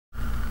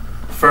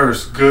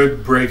First,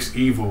 good breaks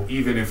evil,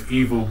 even if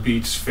evil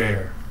beats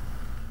fair.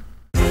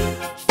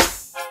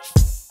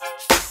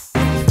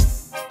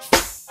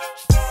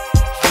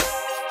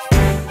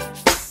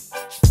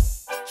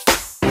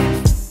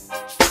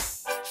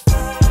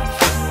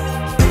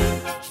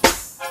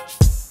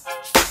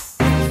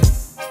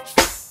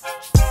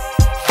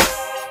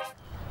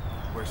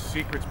 Where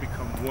secrets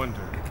become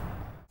wonder.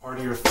 Part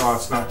of your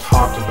thoughts not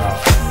talked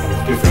about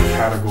in different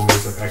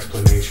categories of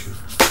explanation.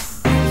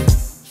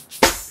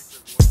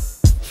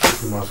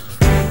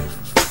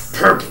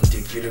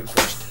 Perpendicular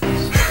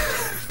questions.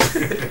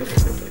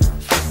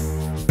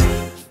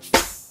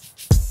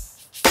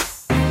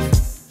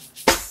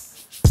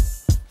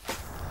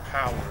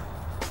 Power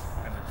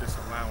and the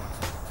disallowance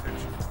of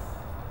attention.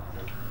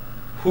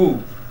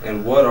 Who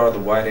and what are the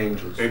white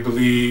angels? They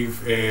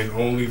believe in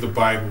only the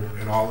Bible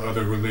and all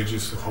other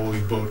religious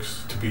holy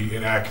books to be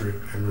inaccurate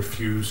and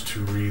refuse to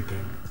read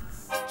them.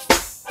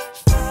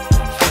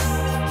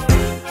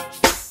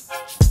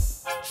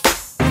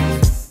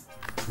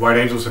 White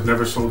angels have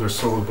never sold their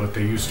soul, but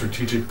they use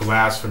strategic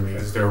blasphemy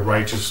as their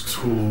righteous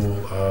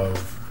tool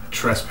of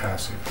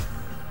trespassing.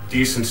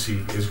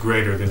 Decency is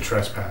greater than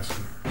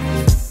trespassing.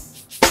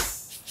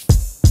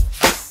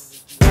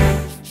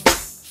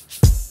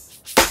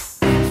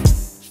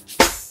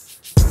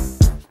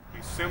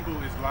 A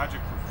symbol is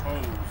logic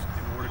proposed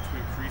in order to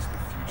increase the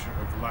future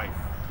of life.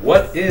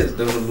 What is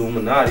the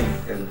Illuminati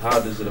and how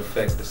does it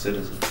affect the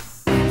citizen?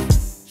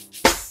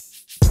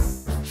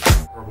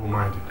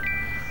 Verbal-minded.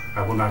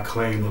 I will not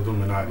claim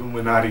Illuminati.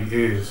 Illuminati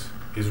is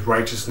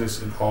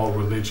righteousness in all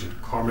religion.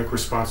 Karmic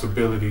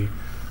responsibility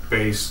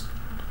based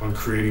on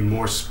creating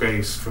more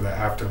space for the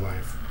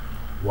afterlife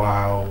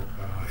while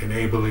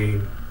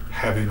enabling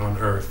heaven on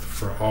earth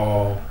for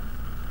all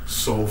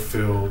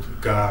soul-filled,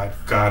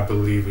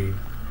 God-believing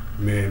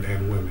men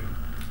and women.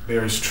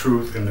 There is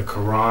truth in the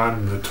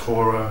Quran, the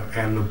Torah,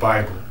 and the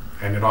Bible.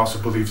 And it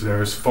also believes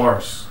there is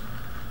farce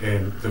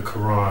in the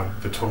Quran,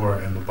 the Torah,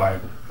 and the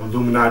Bible.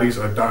 Illuminatis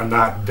are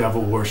not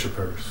devil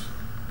worshippers.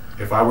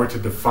 If I were to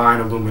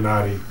define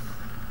Illuminati,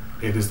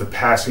 it is the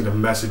passing of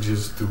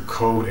messages through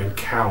code and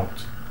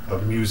count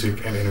of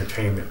music and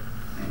entertainment.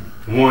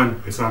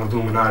 One, it's not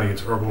Illuminati,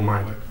 it's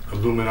herbal-minded.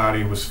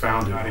 Illuminati was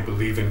founded, they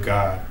believe in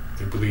God,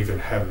 they believe in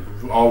heaven.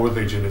 All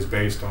religion is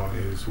based on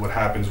is what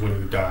happens when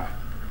you die.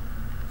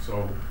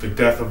 So the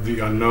death of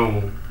the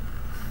unknown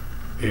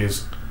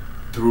is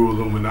through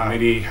Illuminati.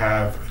 Many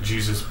have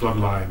Jesus'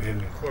 bloodline in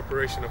the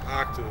incorporation of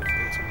octaves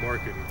into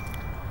marketing.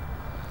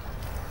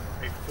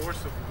 A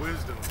force of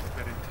wisdom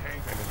that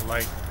entangles and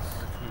enlightens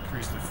to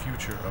increase the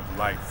future of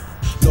life.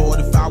 Lord,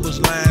 if I was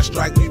lying,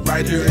 strike me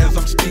right here as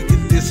I'm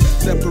speaking this.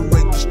 Separate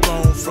the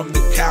strong from the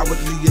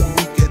cowardly and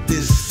weak at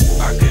this.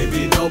 I can't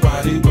be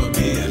nobody but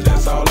me, and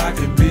that's all I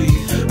can be.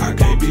 I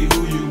can't be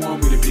who you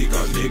want me to be,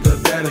 cause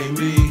nigga, that ain't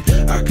me.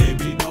 I can't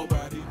be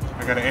nobody.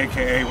 I got an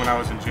AKA when I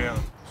was in jail.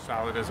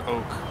 Solid as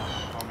oak.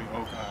 Call me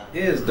Oak Eye.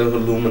 Is the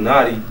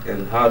Illuminati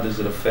and how does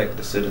it affect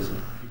the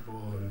citizen?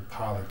 People in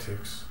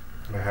politics.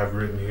 And I have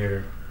written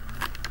here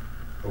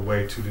a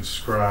way to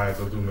describe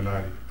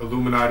Illuminati.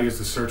 Illuminati is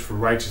the search for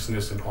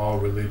righteousness in all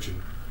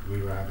religion. We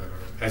have that already.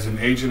 As an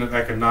agent of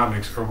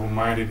economics,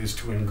 herbal-minded is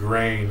to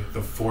ingrain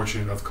the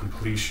fortune of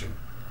completion.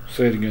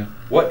 Say it again.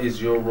 What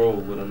is your role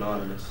with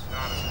Anonymous?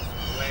 Anonymous,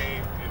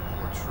 blame and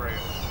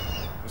portrayal.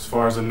 As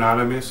far as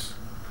Anonymous,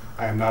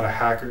 I am not a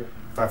hacker.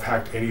 If I've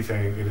hacked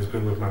anything, it has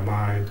been with my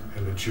mind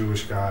and the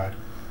Jewish God,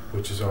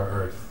 which is our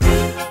earth.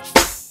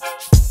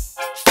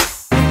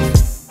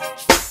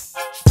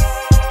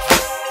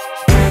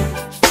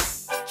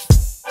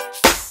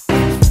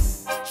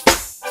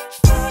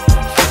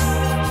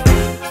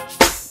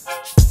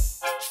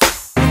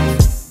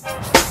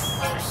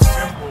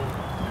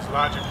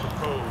 Logic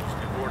proposed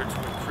in order to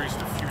increase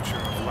the future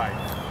of life.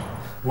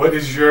 What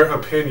is your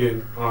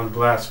opinion on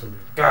blasphemy?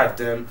 God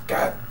damn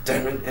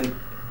it,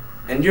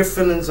 and your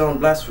feelings on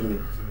blasphemy?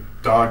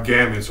 Dog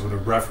gammons or the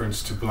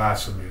reference to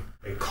blasphemy.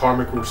 A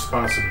karmic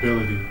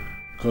responsibility.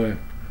 Go ahead.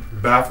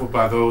 Baffled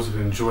by those that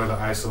enjoy the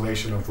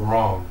isolation of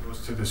wrong.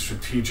 Goes to the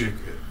strategic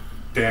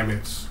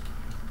damage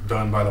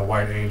done by the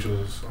white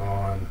angels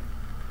on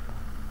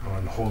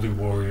holy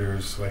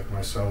warriors like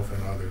myself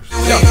and others. We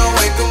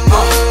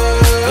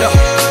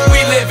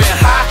living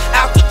high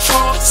out the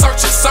trunk,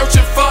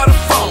 searching for the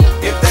phone.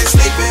 If they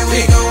sleeping,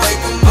 we gon'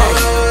 wake them up.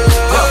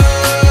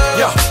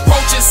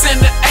 Roaches in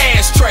the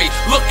ashtray,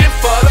 looking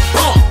for the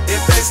bump.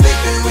 If they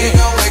sleeping, we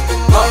gon' wake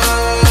them up.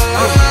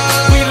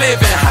 We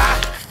living high.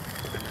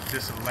 And the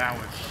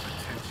disallowance of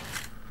attention.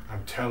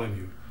 I'm telling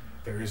you,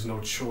 there is no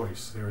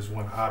choice. There is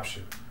one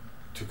option: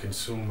 to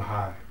consume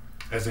high.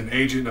 As an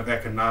agent of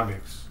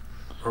economics,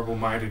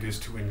 herbal-minded is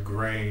to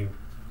ingrain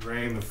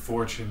the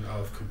fortune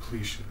of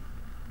completion.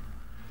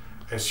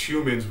 As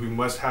humans, we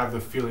must have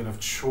the feeling of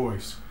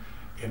choice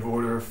in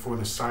order for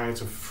the science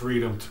of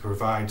freedom to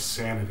provide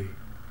sanity.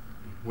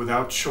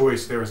 Without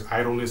choice, there is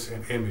idleness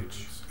and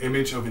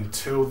image of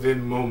until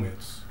then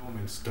moments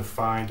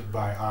defined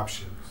by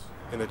options.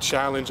 In a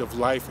challenge of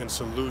life and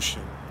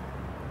solution,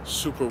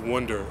 super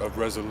wonder of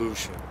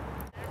resolution.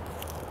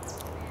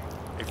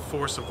 a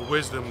force of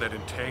wisdom that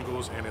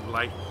entangles and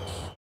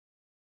enlightens.